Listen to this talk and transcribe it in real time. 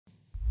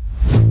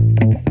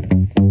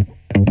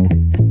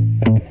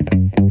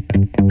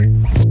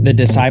The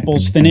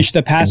disciples finish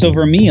the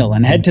Passover meal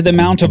and head to the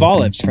Mount of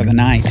Olives for the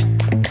night.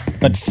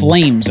 But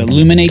flames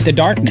illuminate the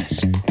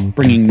darkness,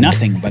 bringing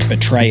nothing but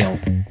betrayal.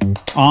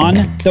 On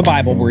the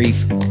Bible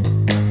Brief.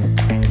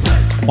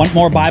 Want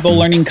more Bible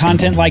learning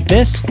content like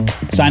this?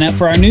 Sign up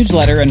for our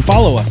newsletter and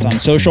follow us on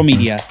social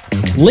media.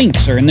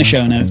 Links are in the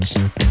show notes.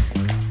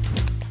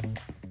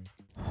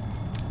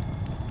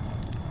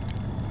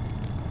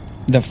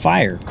 The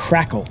fire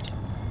crackled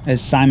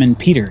as Simon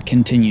Peter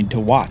continued to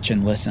watch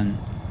and listen,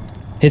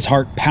 his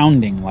heart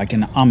pounding like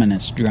an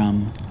ominous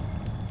drum.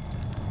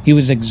 He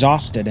was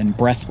exhausted and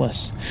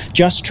breathless,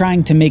 just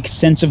trying to make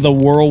sense of the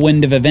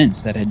whirlwind of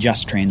events that had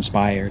just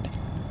transpired.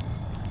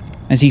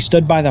 As he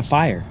stood by the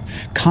fire,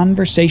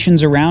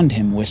 conversations around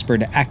him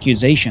whispered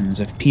accusations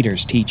of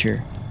Peter's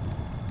teacher,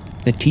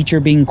 the teacher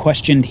being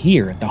questioned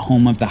here at the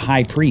home of the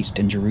high priest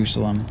in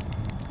Jerusalem.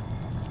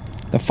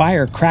 The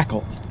fire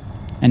crackled,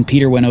 and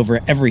Peter went over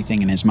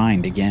everything in his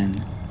mind again.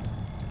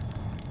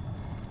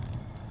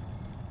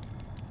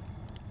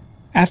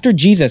 After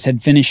Jesus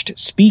had finished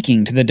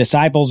speaking to the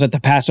disciples at the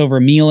Passover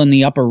meal in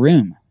the upper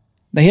room,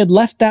 they had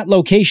left that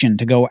location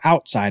to go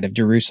outside of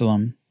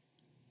Jerusalem.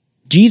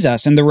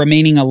 Jesus and the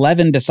remaining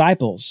 11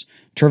 disciples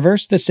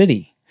traversed the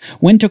city,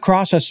 went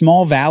across a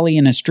small valley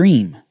and a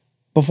stream,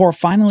 before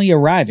finally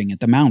arriving at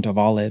the Mount of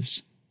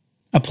Olives,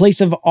 a place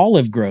of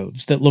olive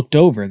groves that looked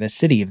over the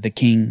city of the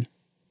King.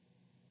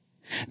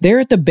 There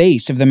at the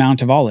base of the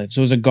Mount of Olives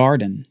was a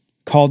garden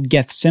called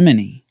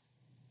Gethsemane,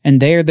 and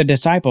there the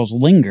disciples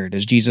lingered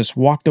as Jesus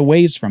walked a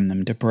ways from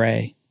them to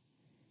pray.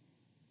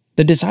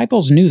 The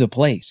disciples knew the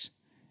place,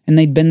 and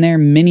they'd been there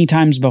many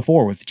times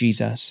before with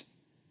Jesus.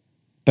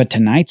 But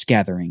tonight's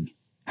gathering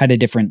had a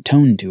different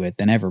tone to it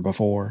than ever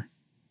before.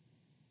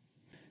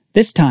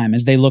 This time,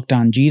 as they looked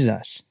on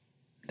Jesus,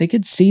 they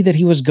could see that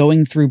he was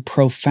going through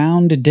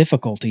profound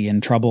difficulty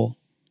and trouble.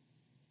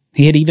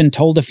 He had even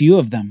told a few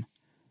of them,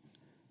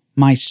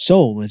 "My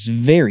soul is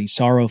very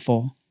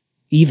sorrowful,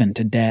 even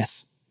to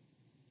death,"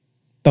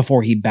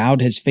 before he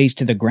bowed his face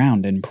to the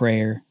ground in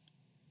prayer.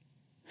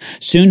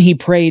 Soon he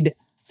prayed,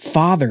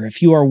 "Father, if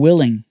you are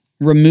willing,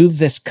 remove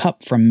this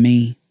cup from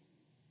me.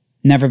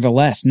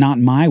 Nevertheless, not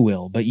my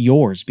will, but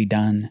yours be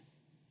done."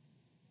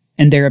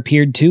 And there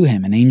appeared to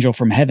him an angel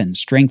from heaven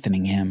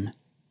strengthening him.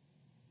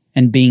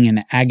 And being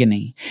in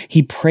agony,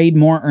 he prayed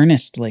more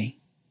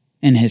earnestly,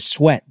 and his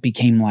sweat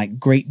became like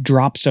great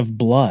drops of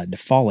blood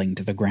falling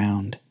to the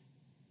ground.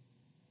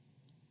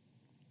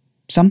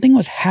 Something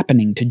was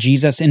happening to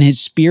Jesus in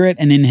his spirit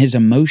and in his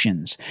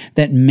emotions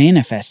that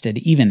manifested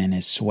even in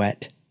his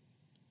sweat.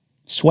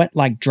 Sweat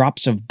like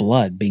drops of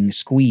blood being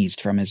squeezed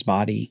from his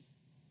body.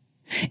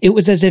 It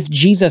was as if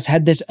Jesus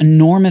had this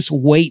enormous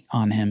weight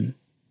on him,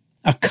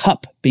 a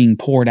cup being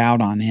poured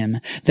out on him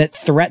that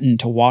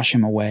threatened to wash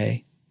him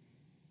away.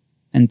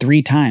 And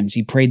 3 times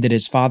he prayed that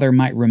his Father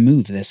might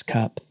remove this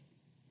cup.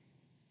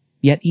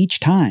 Yet each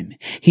time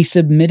he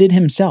submitted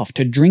himself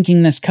to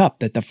drinking this cup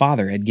that the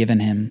Father had given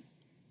him.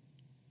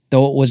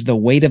 Though it was the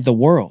weight of the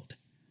world,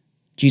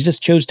 Jesus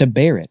chose to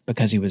bear it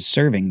because he was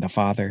serving the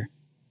Father.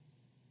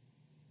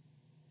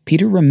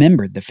 Peter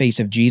remembered the face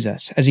of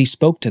Jesus as he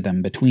spoke to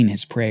them between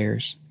his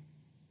prayers.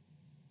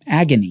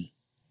 Agony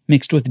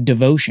mixed with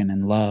devotion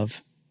and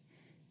love.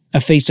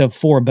 A face of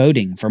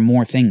foreboding for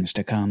more things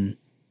to come.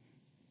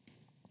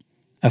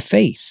 A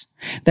face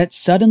that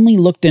suddenly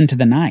looked into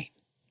the night,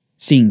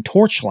 seeing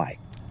torchlight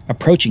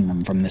approaching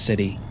them from the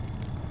city.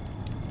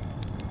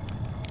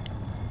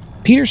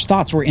 Peter's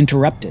thoughts were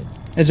interrupted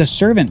as a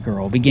servant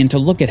girl began to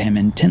look at him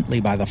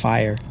intently by the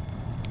fire.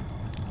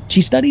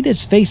 She studied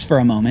his face for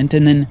a moment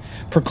and then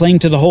proclaimed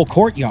to the whole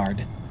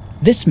courtyard,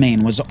 this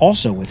man was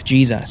also with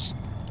Jesus.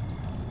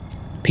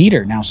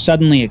 Peter, now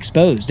suddenly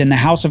exposed in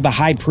the house of the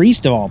high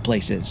priest of all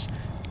places,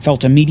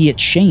 felt immediate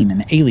shame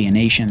and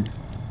alienation.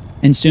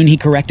 And soon he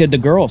corrected the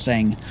girl,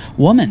 saying,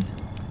 "Woman,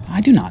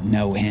 I do not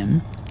know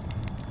him."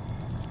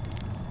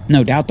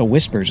 No doubt the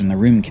whispers in the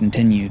room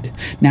continued,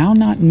 now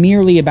not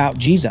merely about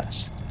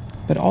Jesus,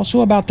 but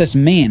also about this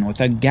man with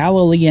a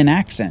Galilean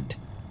accent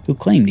who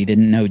claimed he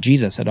didn't know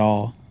Jesus at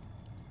all.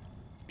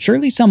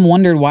 Surely some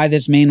wondered why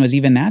this man was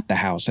even at the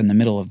house in the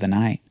middle of the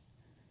night.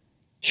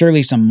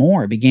 Surely some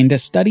more began to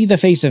study the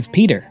face of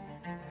Peter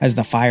as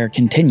the fire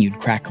continued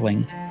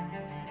crackling.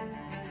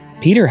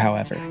 Peter,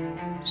 however,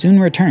 soon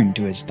returned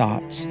to his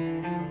thoughts.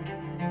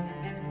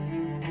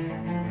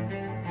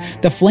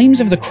 The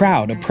flames of the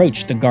crowd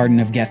approached the Garden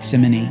of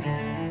Gethsemane,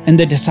 and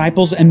the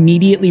disciples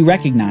immediately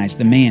recognized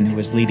the man who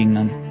was leading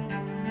them.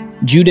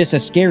 Judas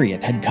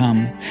Iscariot had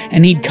come,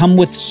 and he'd come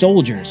with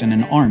soldiers and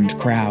an armed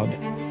crowd.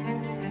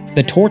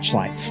 The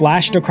torchlight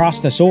flashed across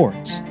the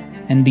swords,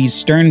 and these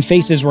stern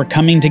faces were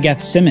coming to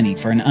Gethsemane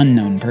for an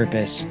unknown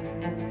purpose.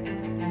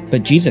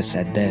 But Jesus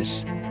said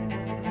this,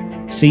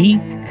 "See,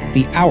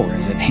 the hour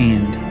is at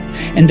hand,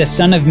 and the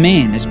Son of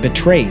Man is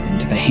betrayed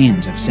into the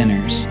hands of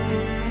sinners.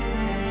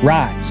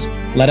 Rise,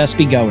 let us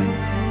be going.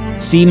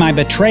 See, my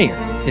betrayer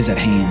is at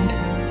hand."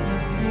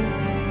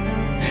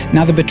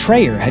 Now the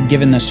betrayer had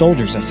given the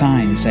soldiers a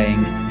sign,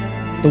 saying,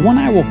 "The one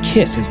I will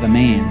kiss is the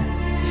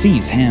man.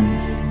 Seize him."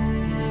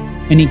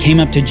 And he came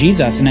up to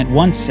Jesus and at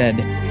once said,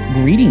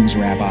 "Greetings,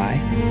 Rabbi,"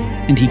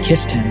 and he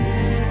kissed him.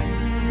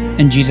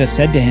 And Jesus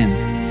said to him,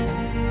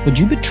 "Would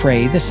you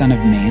betray the Son of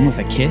Man with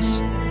a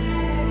kiss?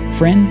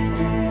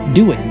 Friend,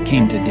 do what you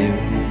came to do."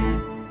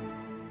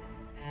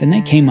 Then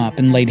they came up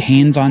and laid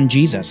hands on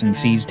Jesus and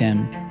seized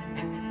him.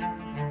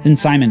 Then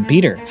Simon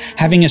Peter,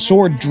 having a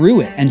sword, drew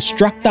it and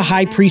struck the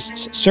high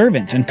priest's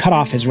servant and cut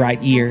off his right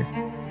ear.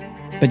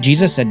 But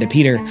Jesus said to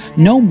Peter,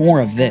 "No more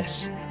of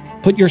this.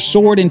 Put your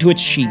sword into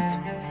its sheath.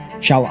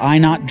 Shall I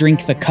not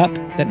drink the cup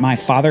that my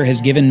Father has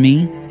given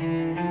me?"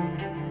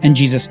 And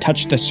Jesus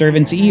touched the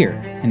servant's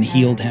ear and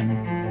healed him.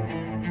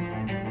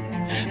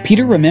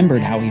 Peter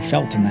remembered how he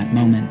felt in that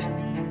moment,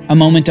 a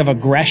moment of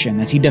aggression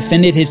as he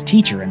defended his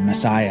teacher and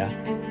Messiah,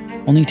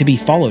 only to be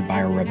followed by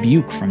a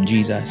rebuke from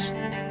Jesus.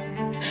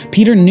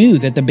 Peter knew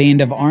that the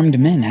band of armed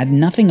men had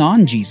nothing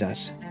on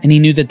Jesus, and he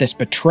knew that this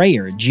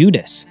betrayer,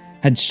 Judas,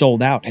 had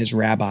sold out his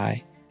rabbi.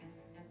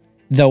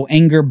 Though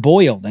anger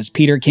boiled as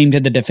Peter came to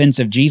the defense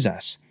of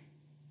Jesus,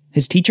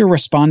 his teacher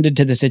responded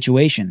to the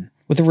situation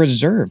with a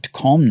reserved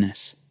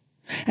calmness,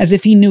 as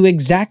if he knew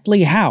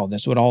exactly how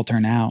this would all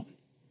turn out.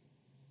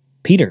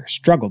 Peter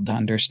struggled to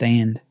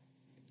understand.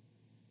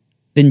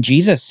 Then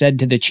Jesus said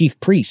to the chief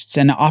priests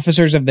and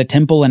officers of the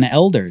temple and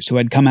elders who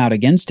had come out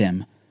against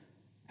him,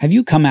 "Have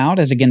you come out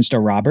as against a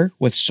robber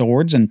with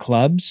swords and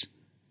clubs?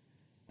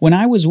 When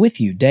I was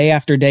with you day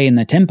after day in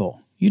the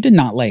temple, you did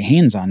not lay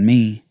hands on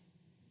me.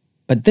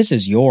 But this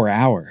is your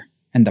hour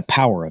and the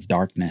power of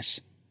darkness.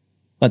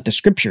 Let the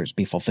scriptures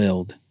be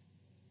fulfilled."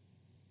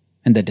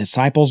 And the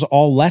disciples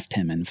all left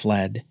him and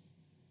fled.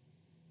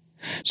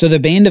 So the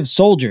band of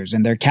soldiers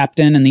and their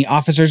captain and the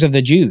officers of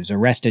the Jews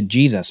arrested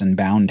Jesus and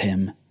bound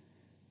him.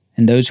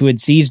 And those who had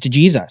seized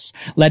Jesus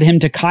led him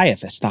to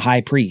Caiaphas the high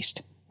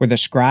priest, where the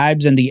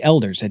scribes and the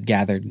elders had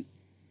gathered.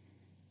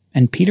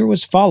 And Peter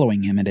was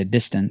following him at a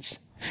distance,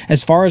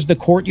 as far as the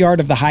courtyard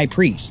of the high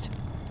priest,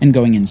 and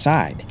going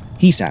inside,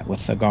 he sat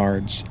with the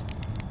guards.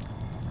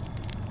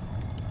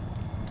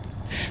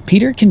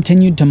 Peter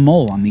continued to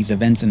mull on these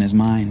events in his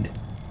mind,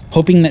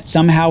 hoping that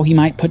somehow he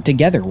might put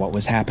together what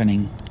was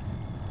happening.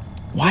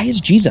 Why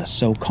is Jesus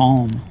so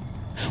calm?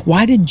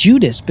 Why did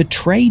Judas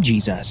betray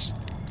Jesus?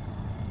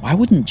 Why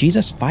wouldn't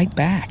Jesus fight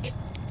back?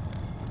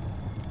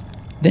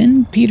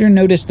 Then Peter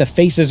noticed the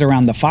faces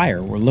around the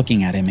fire were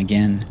looking at him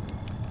again.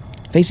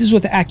 Faces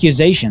with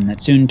accusation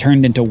that soon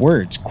turned into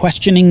words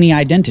questioning the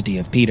identity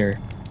of Peter.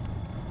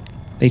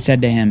 They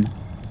said to him,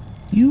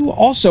 "You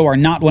also are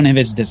not one of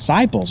his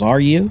disciples, are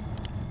you?"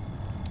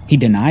 He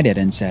denied it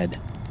and said,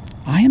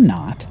 "I am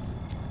not."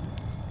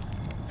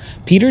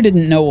 Peter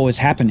didn't know what was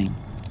happening,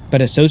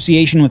 but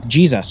association with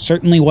Jesus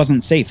certainly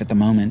wasn't safe at the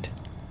moment.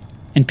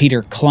 And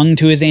Peter clung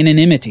to his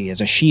anonymity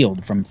as a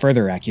shield from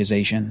further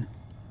accusation.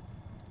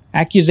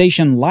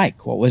 Accusation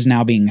like what was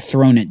now being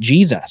thrown at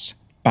Jesus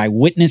by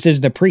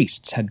witnesses the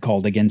priests had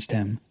called against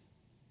him.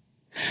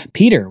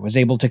 Peter was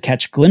able to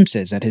catch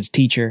glimpses at his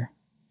teacher,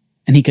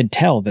 and he could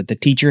tell that the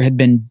teacher had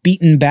been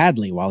beaten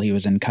badly while he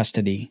was in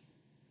custody.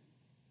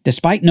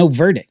 Despite no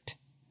verdict,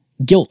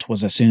 guilt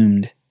was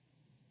assumed.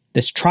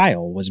 This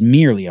trial was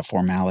merely a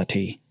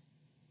formality.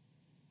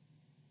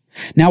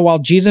 Now, while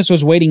Jesus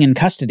was waiting in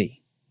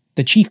custody,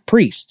 the chief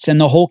priests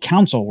and the whole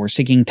council were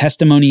seeking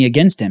testimony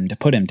against him to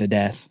put him to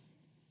death.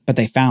 But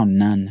they found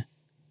none.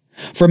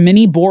 For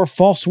many bore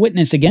false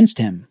witness against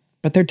him,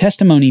 but their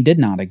testimony did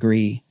not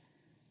agree.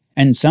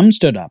 And some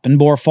stood up and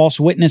bore false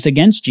witness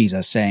against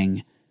Jesus,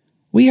 saying,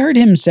 "We heard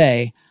him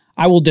say,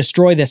 'I will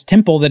destroy this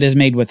temple that is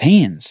made with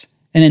hands,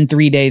 and in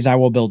 3 days I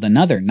will build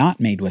another not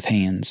made with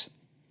hands.'"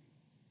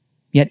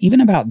 Yet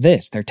even about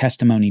this their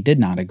testimony did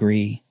not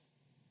agree.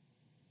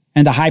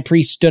 And the high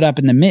priest stood up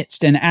in the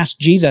midst and asked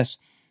Jesus,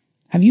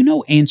 "Have you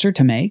no answer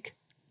to make?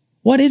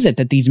 What is it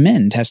that these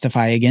men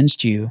testify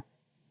against you?"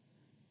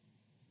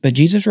 But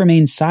Jesus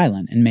remained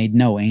silent and made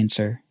no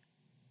answer.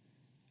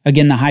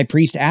 Again the high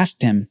priest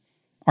asked him,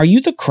 "Are you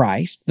the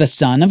Christ, the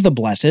Son of the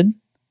Blessed?"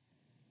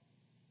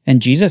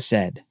 And Jesus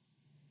said,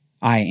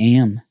 "I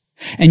am,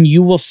 and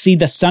you will see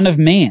the Son of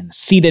Man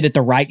seated at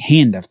the right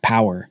hand of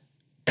power,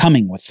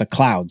 coming with the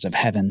clouds of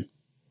heaven."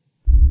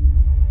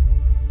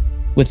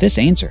 With this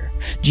answer,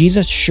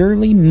 Jesus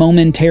surely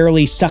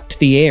momentarily sucked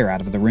the air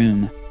out of the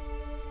room.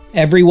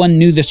 Everyone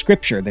knew the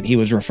scripture that he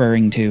was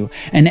referring to,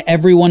 and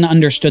everyone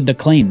understood the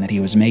claim that he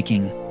was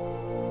making.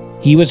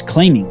 He was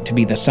claiming to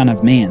be the Son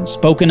of Man,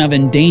 spoken of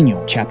in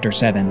Daniel chapter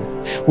 7,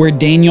 where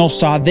Daniel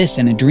saw this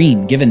in a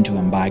dream given to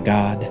him by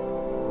God.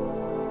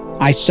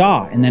 "I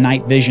saw in the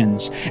night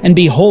visions, and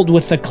behold,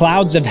 with the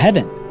clouds of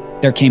heaven,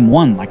 there came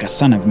one like a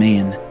son of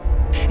man.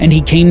 And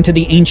he came to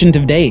the Ancient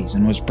of Days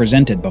and was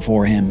presented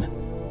before him.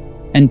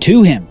 And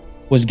to him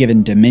was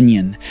given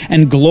dominion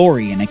and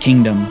glory and a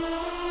kingdom,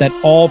 that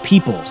all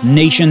peoples,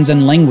 nations,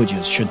 and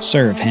languages should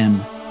serve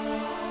him.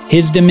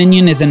 His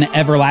dominion is an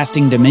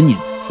everlasting dominion,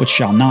 which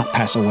shall not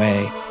pass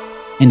away,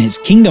 and his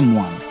kingdom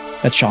one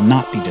that shall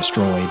not be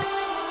destroyed."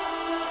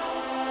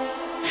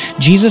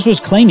 Jesus was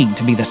claiming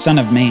to be the Son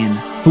of Man,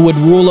 who would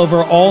rule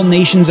over all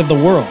nations of the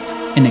world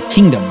in a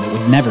kingdom that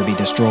would never be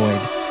destroyed.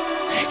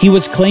 He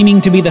was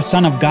claiming to be the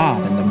Son of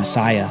God and the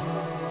Messiah.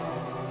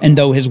 And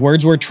though his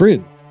words were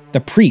true, the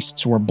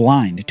priests were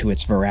blind to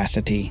its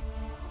veracity.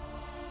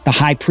 The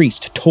high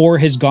priest tore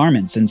his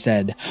garments and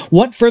said,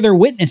 "What further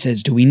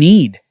witnesses do we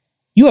need?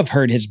 You have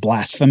heard his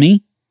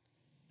blasphemy."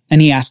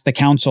 And he asked the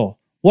council,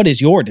 "What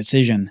is your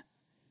decision?"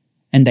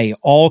 And they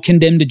all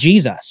condemned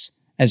Jesus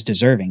as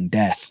deserving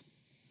death.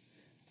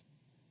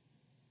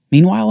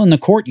 Meanwhile, in the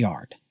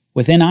courtyard,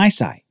 within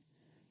eyesight,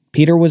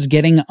 Peter was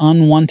getting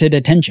unwanted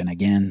attention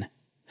again.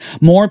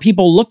 More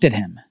people looked at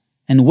him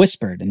and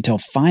whispered until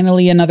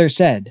finally another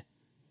said,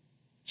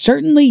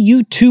 "Certainly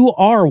you too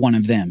are one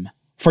of them,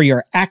 for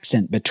your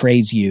accent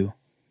betrays you."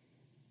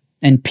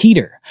 And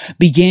Peter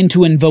began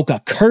to invoke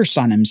a curse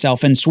on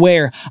himself and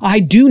swear, "I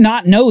do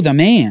not know the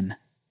man."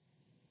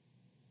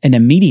 And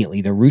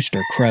immediately the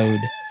rooster crowed.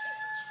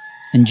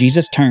 And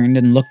Jesus turned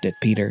and looked at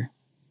Peter.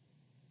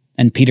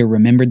 And Peter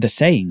remembered the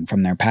saying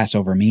from their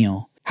Passover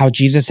meal, how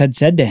Jesus had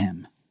said to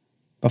him,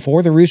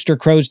 "Before the rooster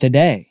crows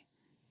today,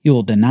 you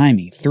will deny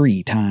me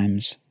 3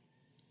 times."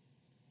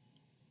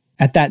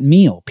 At that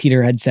meal,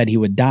 Peter had said he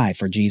would die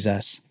for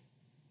Jesus.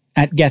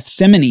 At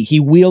Gethsemane, he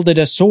wielded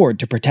a sword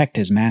to protect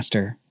his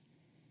master.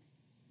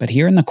 But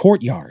here in the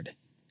courtyard,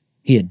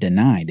 he had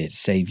denied his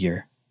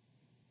Savior.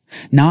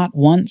 Not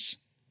once,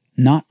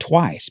 not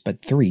twice,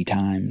 but 3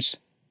 times.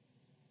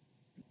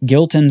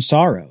 Guilt and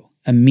sorrow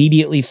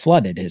immediately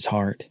flooded his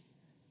heart,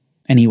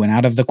 and he went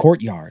out of the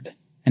courtyard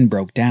and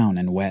broke down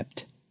and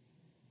wept.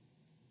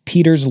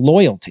 Peter's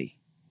loyalty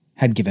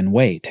had given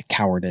way to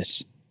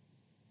cowardice.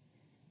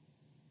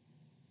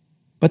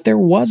 But there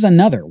was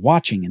another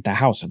watching at the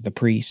house of the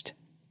priest,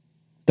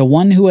 the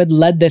one who had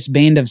led this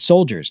band of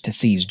soldiers to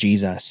seize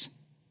Jesus.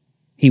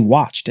 He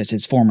watched as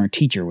his former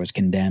teacher was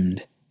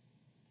condemned,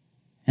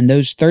 and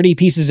those 30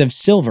 pieces of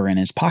silver in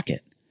his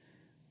pocket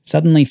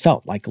suddenly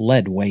felt like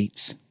lead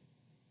weights.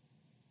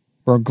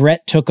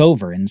 Regret took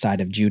over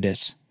inside of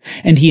Judas,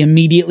 and he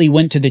immediately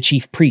went to the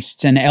chief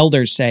priests and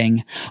elders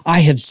saying,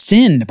 "I have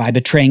sinned by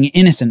betraying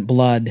innocent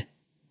blood."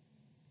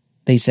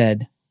 They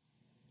said,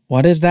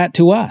 "What is that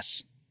to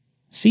us?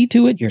 See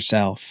to it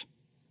yourself."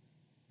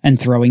 And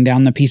throwing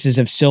down the pieces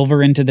of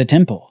silver into the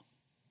temple,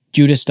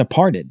 Judas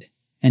departed,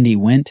 and he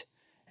went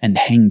and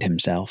hanged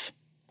himself.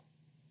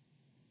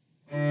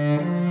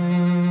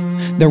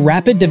 The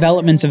rapid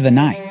developments of the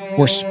night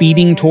were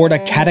speeding toward a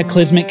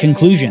cataclysmic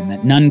conclusion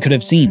that none could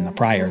have seen the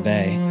prior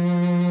day.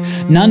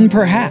 None,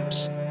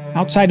 perhaps,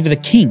 outside of the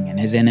king and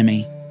his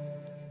enemy.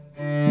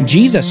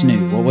 Jesus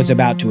knew what was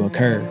about to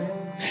occur,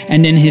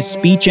 and in his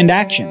speech and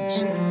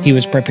actions, he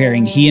was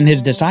preparing he and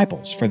his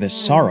disciples for this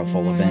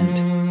sorrowful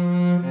event.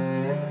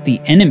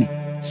 The enemy,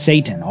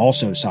 Satan,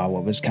 also saw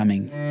what was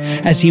coming,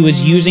 as he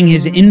was using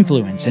his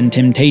influence and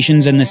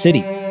temptations in the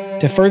city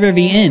to further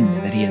the end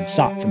that he had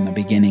sought from the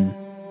beginning.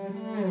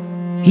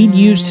 He'd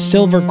used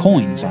silver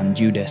coins on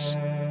Judas,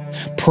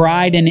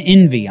 pride and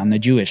envy on the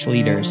Jewish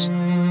leaders,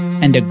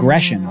 and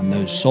aggression on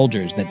those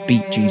soldiers that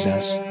beat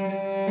Jesus.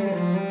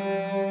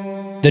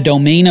 The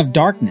domain of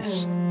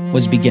darkness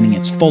was beginning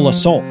its full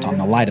assault on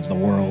the light of the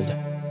world.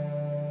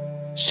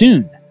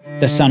 Soon,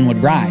 the sun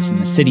would rise in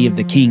the city of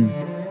the king,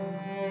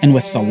 and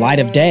with the light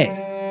of day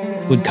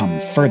would come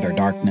further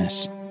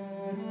darkness.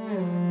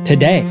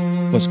 Today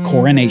was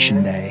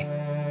Coronation Day,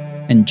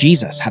 and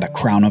Jesus had a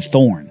crown of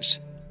thorns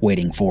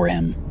waiting for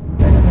him.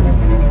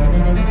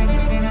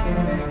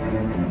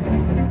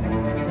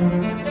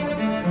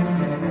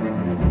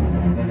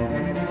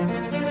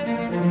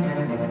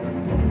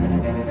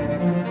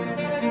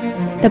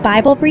 The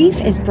Bible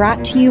Brief is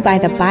brought to you by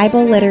the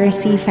Bible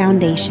Literacy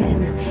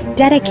Foundation,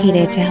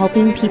 dedicated to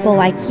helping people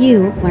like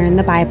you learn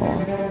the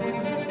Bible.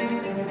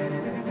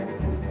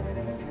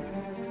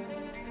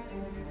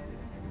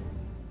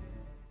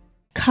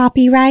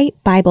 Copyright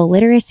Bible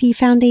Literacy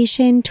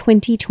Foundation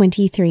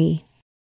 2023.